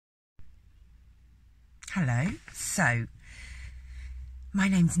Hello. So, my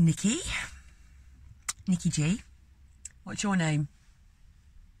name's Nikki. Nikki G. What's your name?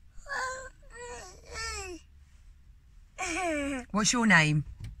 What's your name?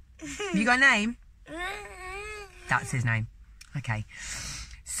 Have you got a name? That's his name. Okay.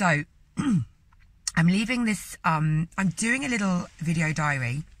 So, I'm leaving this, I'm doing a little video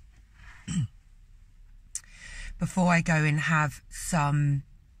diary before I go and have some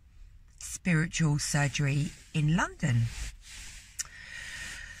spiritual surgery in London.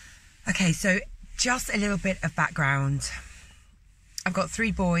 Okay, so just a little bit of background. I've got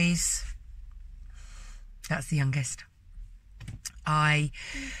 3 boys. That's the youngest. I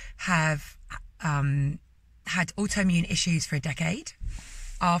have had autoimmune issues for a decade.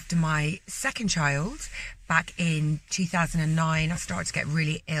 After my second child, back in 2009, I started to get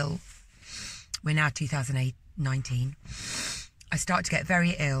really ill. We're now 2019. I started to get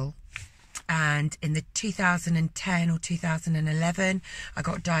very ill. And in the 2010 or 2011, I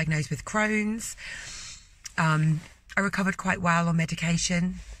got diagnosed with Crohn's. I recovered quite well on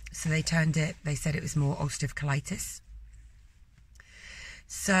medication. So they said it was more ulcerative colitis.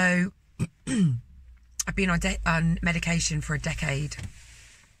 So I've been on medication for a decade.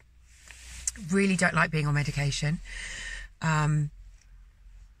 Really don't like being on medication. The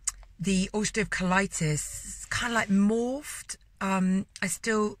ulcerative colitis kind of like morphed. I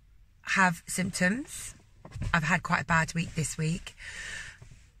still have symptoms. I've had quite a bad week this week,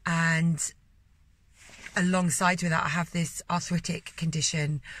 and alongside with that I have this arthritic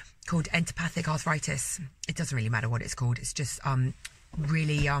condition called enteropathic arthritis. It doesn't really matter what it's called, it's just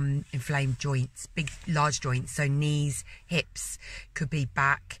really inflamed joints, big large joints, so knees, hips, could be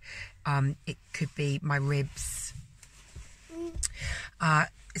back, it could be my ribs.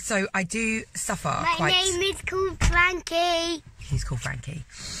 So I do suffer My name is called Frankie. He's called Frankie.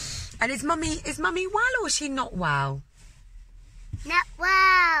 And is mummy well, or is she not well? Not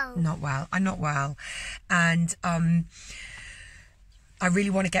well. Not well. I'm not well. And I really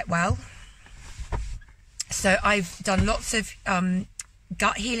want to get well. So I've done lots of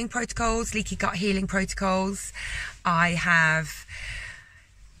gut healing protocols, leaky gut healing protocols. I have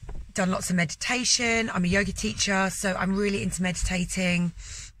done lots of meditation. I'm a yoga teacher, so I'm really into meditating.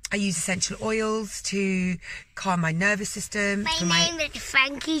 I use essential oils to calm my nervous system. My name is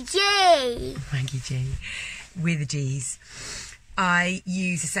Frankie G. Frankie G. With the G's. I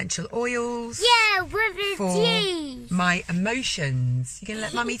use essential oils. Yeah, with the for G's. My emotions. You gonna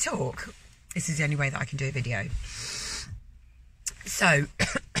let mummy talk? This is the only way that I can do a video. So,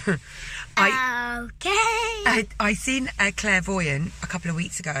 I seen a clairvoyant a couple of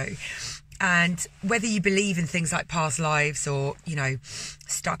weeks ago. And whether you believe in things like past lives or, you know,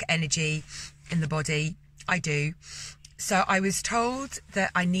 stuck energy in the body, I do. So I was told that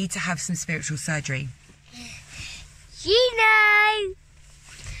I need to have some spiritual surgery. You know.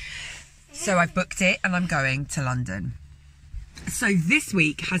 So I've booked it and I'm going to London. So this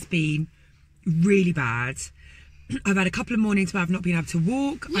week has been really bad. I've had a couple of mornings where I've not been able to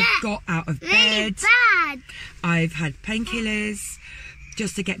walk. Yeah, I've got out of really bed. Bad. I've had painkillers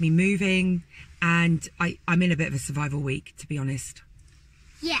just to get me moving, and I'm in a bit of a survival week, to be honest.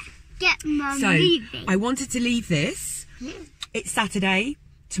 Yeah, get mum so moving. I wanted to leave this. It's Saturday.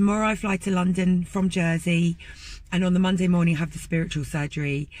 Tomorrow I fly to London from Jersey, and on the Monday morning I have the spiritual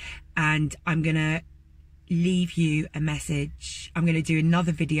surgery, and I'm gonna leave you a message. I'm gonna do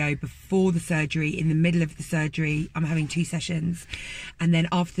another video before the surgery, in the middle of the surgery. I'm having 2 sessions, and then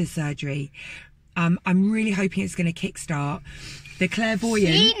after the surgery, I'm really hoping it's gonna kickstart. The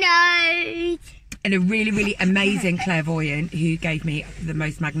clairvoyant, She knows. and a really, really amazing clairvoyant who gave me the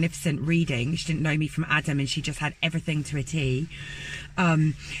most magnificent reading. She didn't know me from Adam, and she just had everything to a T.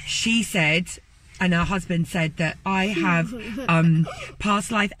 She said, and her husband said, that I have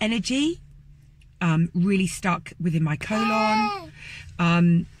past life energy really stuck within my colon.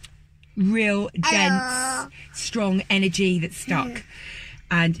 Real dense, strong energy that's stuck.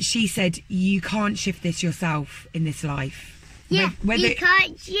 And she said, you can't shift this yourself in this life. Yeah, you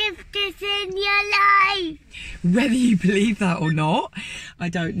can't shift this in your life. Whether you believe that or not, I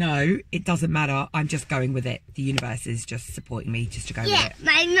don't know. It doesn't matter. I'm just going with it. The universe is just supporting me just to go with it. Yeah,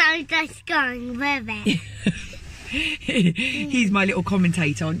 my mum's just going with it. He's my little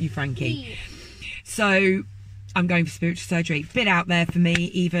commentator, aren't you, Frankie? So I'm going for spiritual surgery. Bit out there for me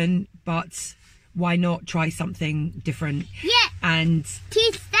even, but why not try something different? Yeah. And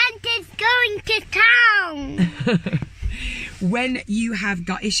Keith Santa's going to town. when you have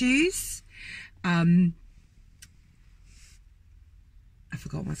gut issues, I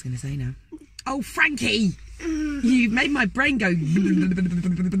forgot what I was going to say now. Oh, Frankie, you made my brain go.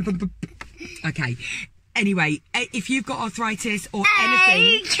 Okay. Anyway, if you've got arthritis or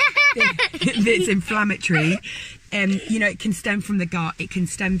anything that's inflammatory, you know, it can stem from the gut, it can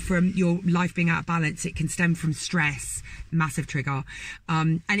stem from your life being out of balance, it can stem from stress, massive trigger,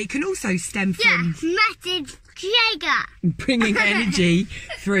 and it can also stem from massive trigger, bringing energy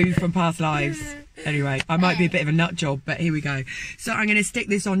through from past lives. Anyway, I might be a bit of a nut job, but here we go. So I'm going to stick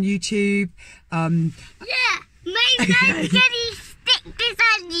this on YouTube. Maybe I'm going to stick this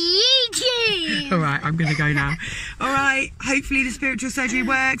on YouTube. All right, I'm going to go now. All right, hopefully the spiritual surgery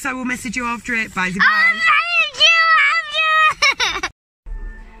works. I will message you after it. Bye. Bye.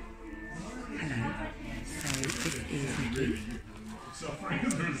 Hello, so this is Nikki.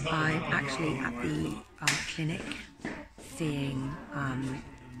 I'm actually at the clinic seeing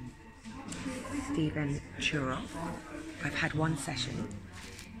Stephen Turoff. I've had one session.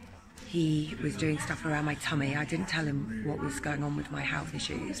 He was doing stuff around my tummy. I didn't tell him what was going on with my health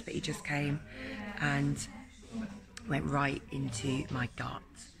issues, but he just came and went right into my gut.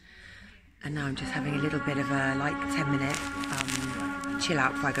 And now I'm just having a little bit of a 10-minute chill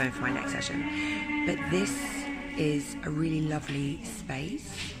out before I go in for my next session. But this is a really lovely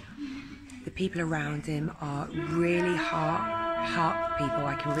space. The people around him are really heart people.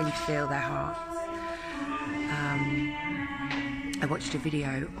 I can really feel their hearts. I watched a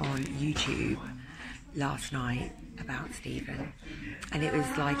video on YouTube last night about Stephen, and it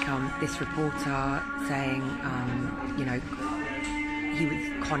was like this reporter saying, you know, he was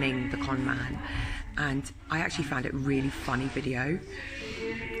conning the con man, and I actually found it a really funny video.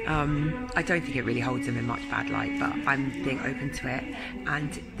 I don't think it really holds him in much bad light, but I'm being open to it,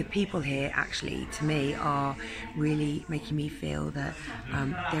 and the people here actually, to me, are really making me feel that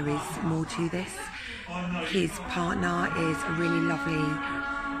there is more to this. His partner is a really lovely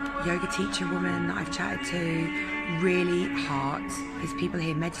yoga teacher woman that I've chatted to, really heart. There's people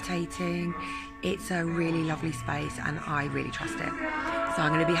here meditating. It's a really lovely space and I really trust it. So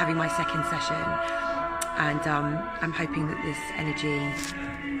I'm going to be having my second session, and I'm hoping that this energy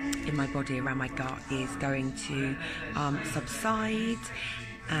in my body around my gut is going to subside,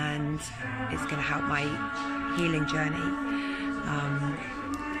 and it's going to help my healing journey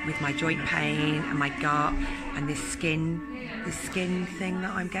with my joint pain and my gut and this skin thing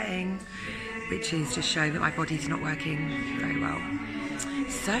that I'm getting, which is just showing that my body's not working very well.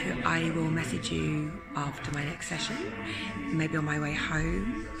 So I will message you after my next session, maybe on my way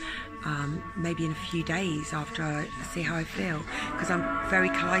home, maybe in a few days after I see how I feel, because I'm very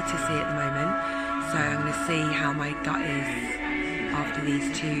colitis-y at the moment, so I'm going to see how my gut is after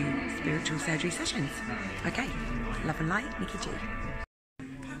these 2 spiritual surgery sessions. Okay, love and light, Nikki G.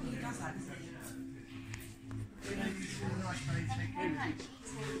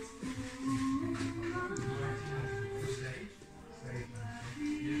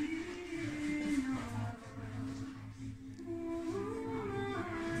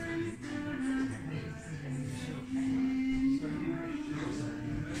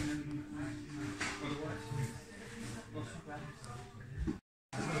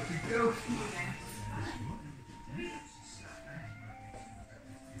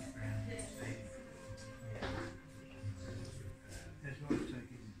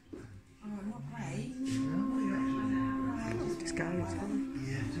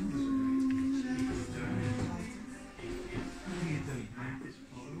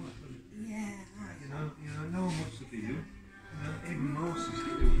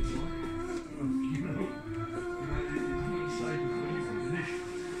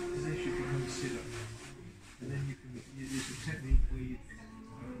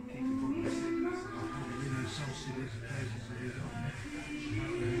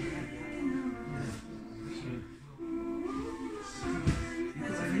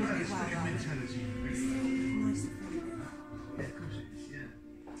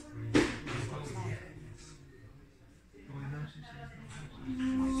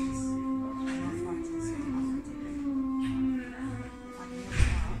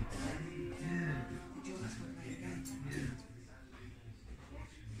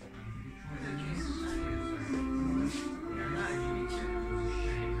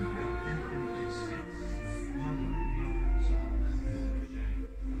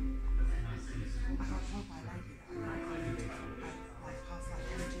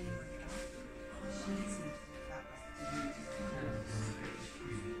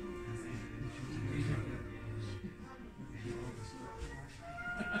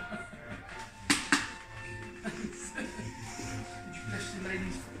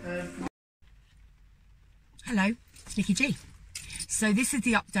 Hello, it's Nikki G. So this is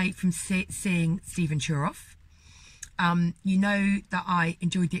the update from seeing Stephen Turoff. You know that I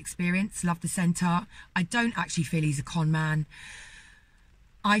enjoyed the experience, loved the centre. I don't actually feel he's a con man.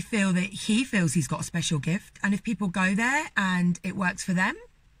 I feel that he feels he's got a special gift, and if people go there and it works for them,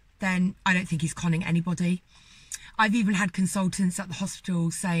 then I don't think he's conning anybody. I've even had consultants at the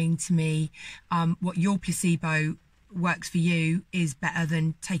hospital saying to me, what your placebo works for you is better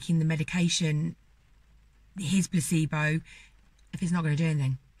than taking the medication, his placebo, if it's not going to do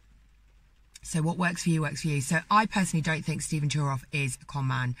anything. So what works for you works for you. So I personally don't think Stephen Turoff is a con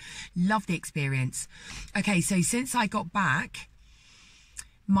man. Love the experience. Okay, so since I got back,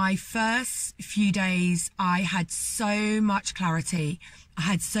 my first few days, I had so much clarity. I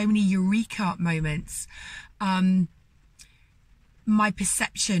had so many eureka moments. My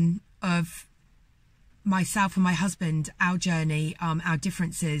perception of myself and my husband, our journey, our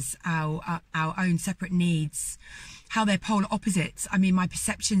differences, our own separate needs, how they're polar opposites. I mean, my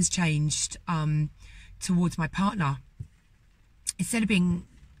perceptions changed towards my partner. Instead of being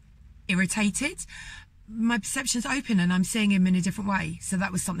irritated, my perception's open and I'm seeing him in a different way. So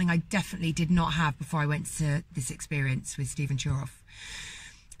that was something I definitely did not have before I went to this experience with Stephen Turoff.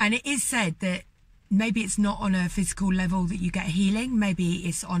 And it is said that maybe it's not on a physical level that you get healing. Maybe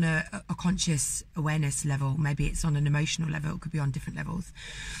it's on a conscious awareness level. Maybe it's on an emotional level. It could be on different levels.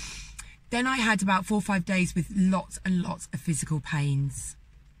 Then I had about 4 or 5 days with lots and lots of physical pains.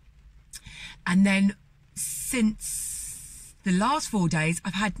 And then since the last 4 days,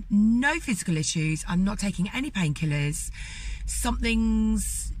 I've had no physical issues. I'm not taking any painkillers.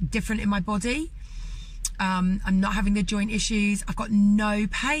 Something's different in my body. I'm not having the joint issues. I've got no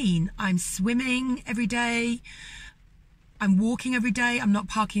pain. I'm swimming every day. I'm walking every day. I'm not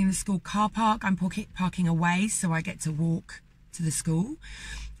parking in the school car park. I'm parking away so I get to walk to the school,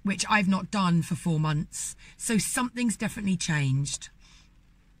 which I've not done for 4 months. So something's definitely changed.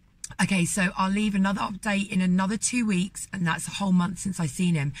 Okay, so I'll leave another update in another 2 weeks, and that's a whole month since I've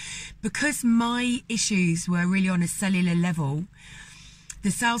seen him. Because my issues were really on a cellular level, the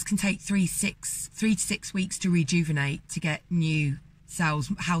cells can take 3 to 6 weeks to rejuvenate, to get new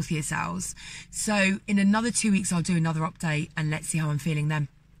cells, healthier cells. So in another 2 weeks, I'll do another update and let's see how I'm feeling then.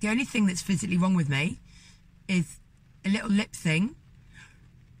 The only thing that's physically wrong with me is a little lip thing.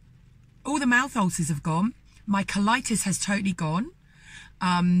 All the mouth ulcers have gone. My colitis has totally gone.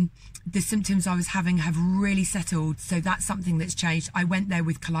 The symptoms I was having have really settled, so that's something that's changed. I went there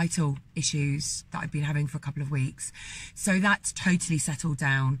with colital issues that I've been having for a couple of weeks, so that's totally settled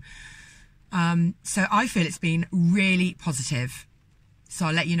down. So I feel it's been really positive. So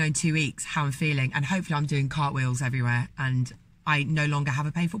I'll let you know in 2 weeks how I'm feeling, and hopefully I'm doing cartwheels everywhere and I no longer have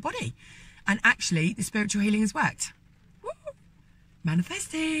a painful body. And actually the spiritual healing has worked. Woo!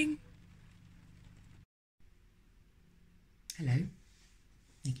 Manifesting. Hello.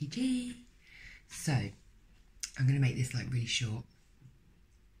 Nikki G. So, I'm going to make this like really short.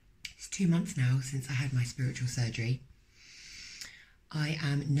 It's 2 months now since I had my spiritual surgery. I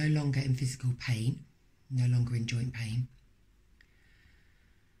am no longer in physical pain, no longer in joint pain.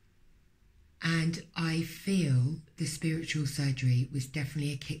 And I feel the spiritual surgery was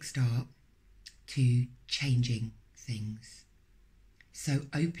definitely a kickstart to changing things. So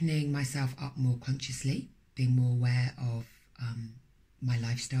opening myself up more consciously, being more aware of my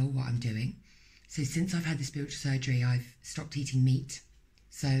lifestyle, what I'm doing. So since I've had the spiritual surgery, I've stopped eating meat.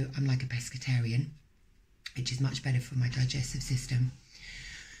 So I'm like a pescatarian, which is much better for my digestive system.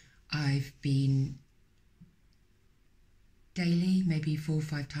 I've been daily, maybe 4 or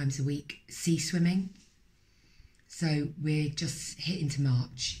 5 times a week, sea swimming. So we're just hitting to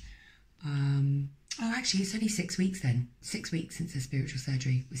March. Oh, actually, it's only 6 weeks then. 6 weeks since the spiritual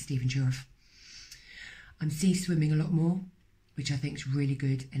surgery with Stephen Turoff. I'm sea swimming a lot more, which I think is really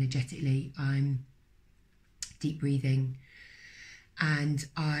good energetically. I'm deep breathing, and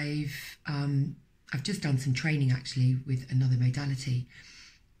I've just done some training actually with another modality,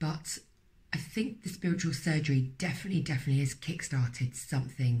 but I think the spiritual surgery definitely has kickstarted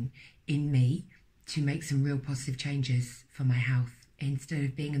something in me to make some real positive changes for my health. Instead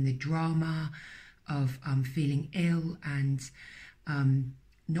of being in the drama of feeling ill and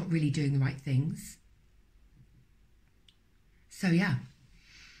not really doing the right things. So yeah,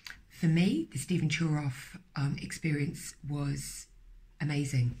 for me, the Stephen Turoff experience was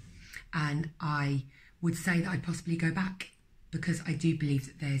amazing. And I would say that I'd possibly go back, because I do believe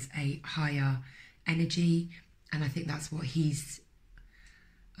that there's a higher energy, and I think that's what he's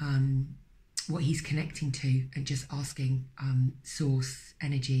connecting to, and just asking source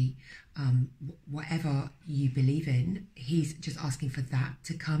energy, whatever you believe in, he's just asking for that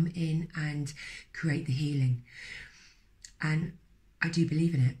to come in and create the healing. And I do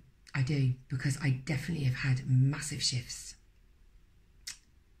believe in it. I do, because I definitely have had massive shifts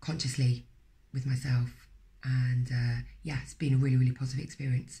consciously with myself. And yeah, it's been a really, really positive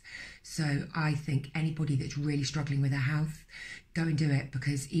experience. So I think anybody that's really struggling with their health, go and do it,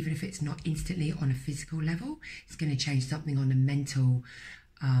 because even if it's not instantly on a physical level, it's going to change something on a mental,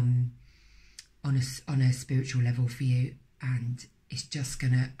 on a spiritual level for you. And it's just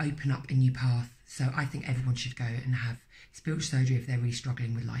going to open up a new path. So I think everyone should go and have spiritual surgery if they're really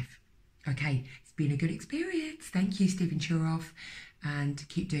struggling with life. Okay, it's been a good experience. Thank you, Stephen Turoff, and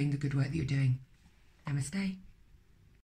keep doing the good work that you're doing. Namaste.